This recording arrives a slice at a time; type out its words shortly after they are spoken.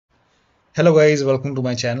Hello guys, welcome to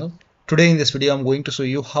my channel. Today in this video I'm going to show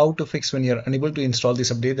you how to fix when you're unable to install this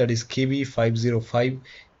update, that is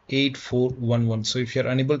KB5058411. So if you're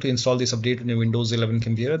unable to install this update on your Windows 11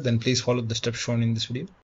 computer, then please follow the steps shown in this video.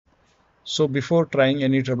 So before trying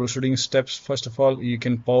any troubleshooting steps, first of all you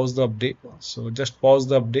can pause the update. So just pause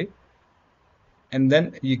the update and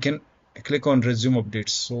then you can click on resume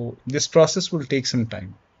updates. So this process will take some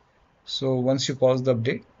time. So once you pause the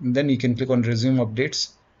update, then you can click on resume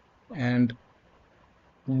updates, and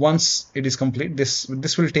once it is complete, this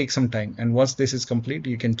will take some time, and once this is complete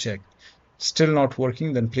you can check. Still not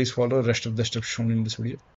working, then please follow the rest of the steps shown in this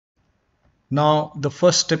video. Now the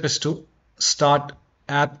first step is to start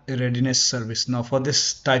app readiness service. Now for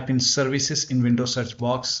this, type in services in Windows search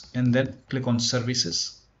box and then click on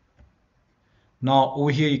services. Now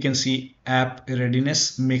over here you can see app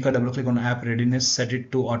readiness. Make a double click on app readiness, set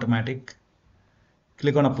it to automatic,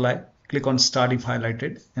 click on apply, click on start if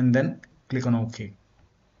highlighted, and then click on OK.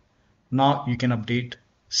 Now you can update.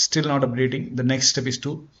 Still not updating. The next step is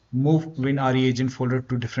to move WinREAgent folder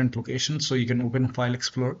to different locations. So you can open File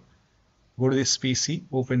Explorer, go to this PC,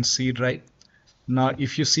 open C drive. Now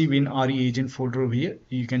if you see WinREAgent folder over here,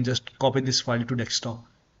 you can just copy this file to desktop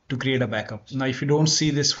to create a backup. Now if you don't see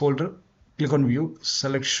this folder, click on View,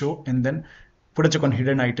 select Show, and then put a check on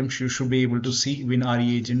hidden items. You should be able to see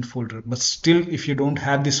WinREAgent folder. But still, if you don't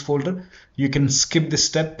have this folder, you can skip this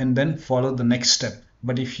step and then follow the next step.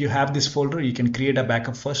 But if you have this folder, you can create a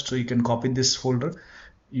backup first. So you can copy this folder,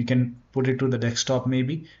 you can put it to the desktop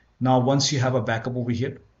maybe. Now once you have a backup over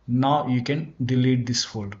here, now you can delete this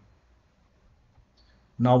folder.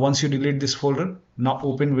 Now once you delete this folder, now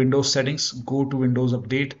open Windows settings, go to Windows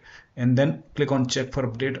Update, and then click on check for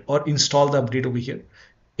update or install the update over here.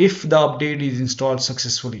 If the update is installed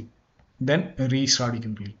successfully, then restart your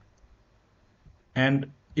computer. And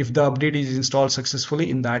if the update is installed successfully,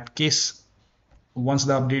 in that case, once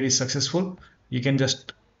the update is successful, you can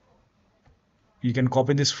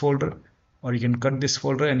copy this folder or you can cut this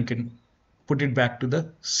folder and you can put it back to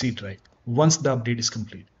the C drive once the update is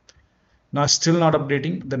complete. Now still not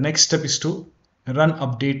updating. The next step is to run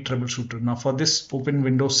update troubleshooter. Now for this, open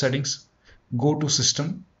Windows settings, go to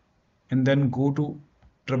system, and then go to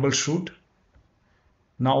troubleshoot.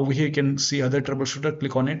 Now over here you can see other troubleshooter,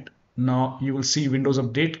 click on it. Now you will see Windows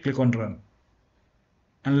update, click on run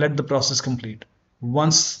and let the process complete.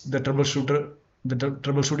 Once the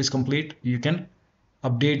troubleshoot is complete, you can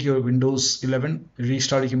update your Windows 11,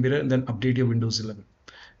 restart your computer, and then update your Windows 11.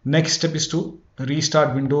 Next step is to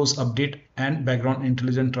restart Windows Update and Background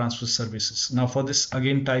Intelligent Transfer Services. Now for this,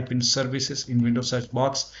 again type in services in Windows search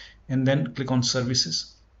box and then click on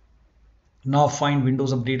services. Now find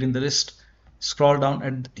Windows Update in the list. Scroll down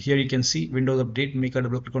and here you can see Windows Update. Make a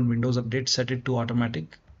double click on Windows Update, set it to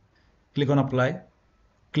automatic. Click on apply.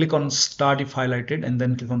 Click on start if highlighted and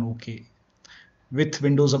then click on OK. With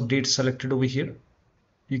Windows Update selected over here,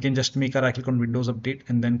 you can just make a right click on Windows Update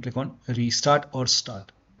and then click on restart or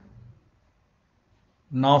start.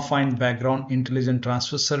 Now find Background Intelligent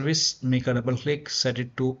Transfer Service, make a double click, set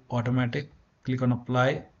it to automatic, click on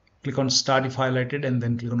apply, click on start if highlighted and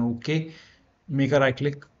then click on OK. Make a right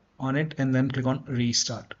click on it and then click on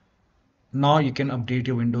restart. Now you can update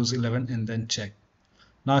your Windows 11 and then check.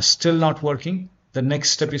 Now still not working. The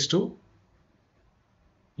next step is to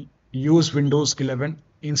use Windows 11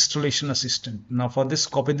 Installation Assistant. Now for this,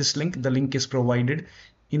 copy this link. The link is provided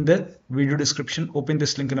in the video description. Open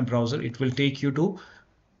this link in a browser. It will take you to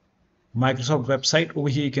Microsoft website. Over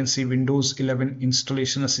here you can see Windows 11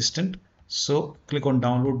 Installation Assistant. So click on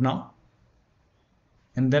download now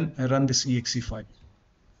and then run this exe file.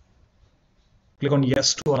 Click on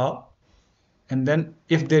yes to allow. And then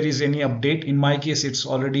if there is any update, in my case it's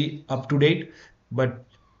already up to date, but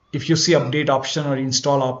if you see update option or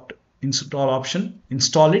install option,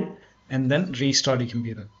 install it and then restart your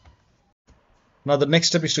computer. Now the next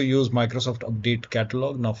step is to use Microsoft Update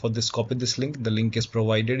Catalog. Now for this, copy this link. The link is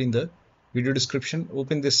provided in the video description.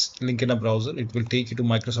 Open this link in a browser. It will take you to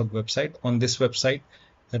Microsoft website. On this website,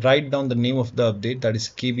 write down the name of the update, that is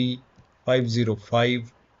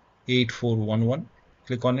KB5058411.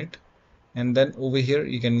 Click on it. And then over here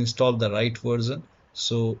you can install the right version.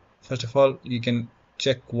 So first of all, you can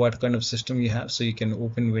check what kind of system you have. So you can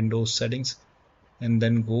open Windows settings and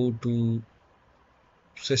then go to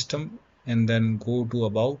system and then go to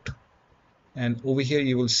about, and over here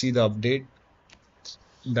you will see the update,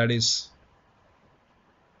 that is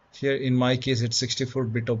here in my case it's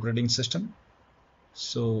 64-bit operating system.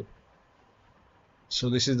 So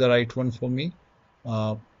this is the right one for me.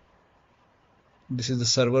 This is the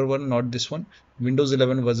server one, not this one. Windows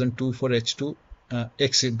 11 version 2 for H2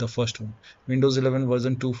 exit the first one, Windows 11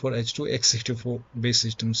 version 2 for H2 x64 base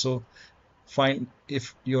system. So find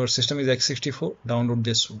if your system is x64, download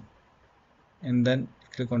this one and then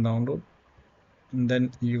click on download, and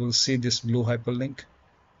then you will see this blue hyperlink.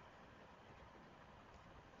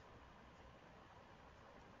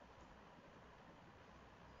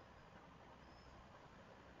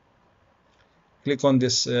 Click on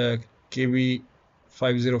this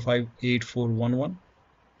KB5058411,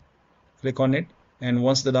 click on it, and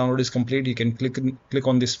once the download is complete, you can click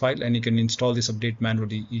on this file and you can install this update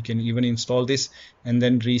manually. You can even install this and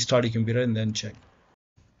then restart your computer and then check.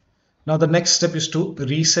 Now the next step is to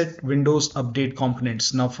reset Windows Update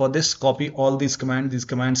components. Now for this, copy all these commands. These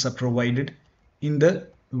commands are provided in the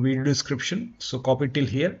video description. So copy till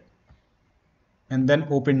here and then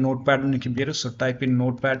open Notepad on your computer. So type in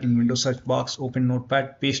Notepad in Windows search box, open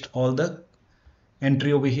Notepad, paste all the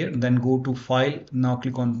entry over here, then go to File. Now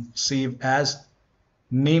click on Save As.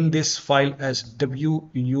 Name this file as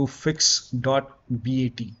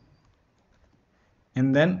wuauserv.bat,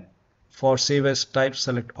 and then for save as type,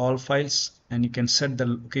 select all files and you can set the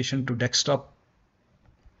location to desktop.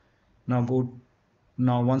 Now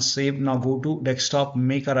once saved, now go to desktop,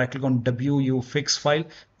 make a right click on wuauserv file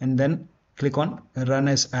and then click on run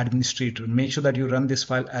as administrator. Make sure that you run this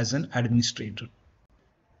file as an administrator.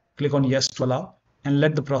 Click on yes to allow and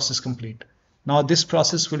let the process complete. Now this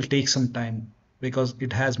process will take some time because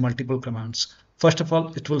it has multiple commands. First of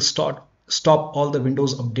all, it will stop all the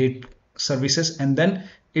Windows Update services and then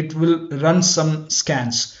it will run some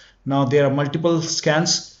scans. Now there are multiple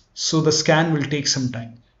scans, so the scan will take some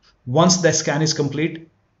time. Once the scan is complete,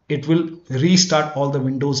 it will restart all the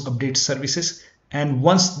Windows Update services, and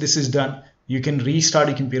once this is done, you can restart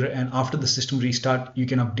your computer, and after the system restart, you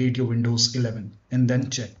can update your Windows 11 and then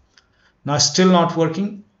check. Now still not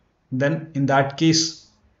working, then in that case,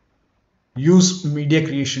 use Media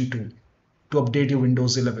Creation tool to update your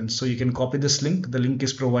Windows 11. So you can copy this link. The link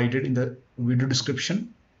is provided in the video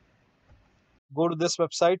description. Go to this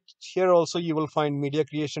website. Here also you will find Media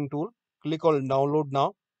Creation tool. Click on download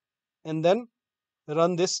now and then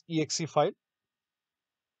run this exe file.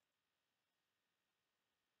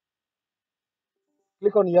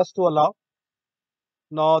 Click on yes to allow.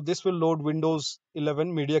 Now this will load Windows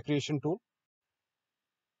 11 Media Creation tool.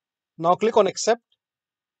 Now click on accept.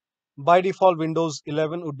 By default Windows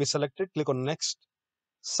 11 would be selected. Click on next.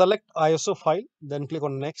 Select ISO file, then click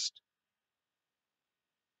on next.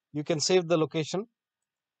 You can save the location.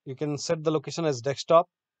 You can set the location as desktop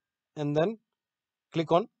and then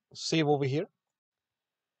click on save over here.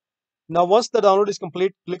 Now once the download is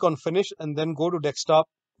complete, click on finish and then go to desktop,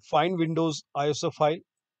 find Windows ISO file,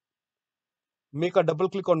 make a double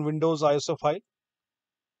click on Windows ISO file,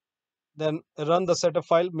 then run the setup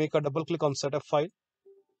file, make a double click on setup file,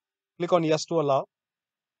 click on yes to allow.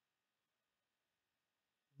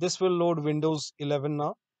 This will load Windows 11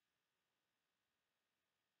 now.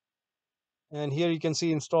 And here you can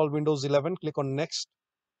see install Windows 11, click on next.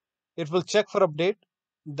 It will check for update,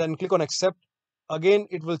 then click on accept. Again,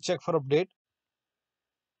 it will check for update.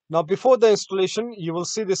 Now before the installation, you will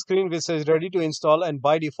see the screen which says ready to install, and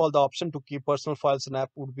by default the option to keep personal files and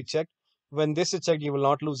app would be checked. When this is checked, you will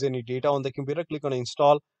not lose any data on the computer. Click on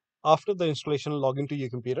install. After the installation, log into your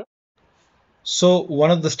computer. So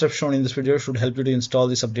one of the steps shown in this video should help you to install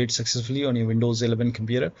this update successfully on your Windows 11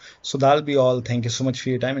 computer. So that'll be all. Thank you so much for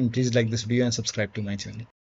your time, and please like this video and subscribe to my channel.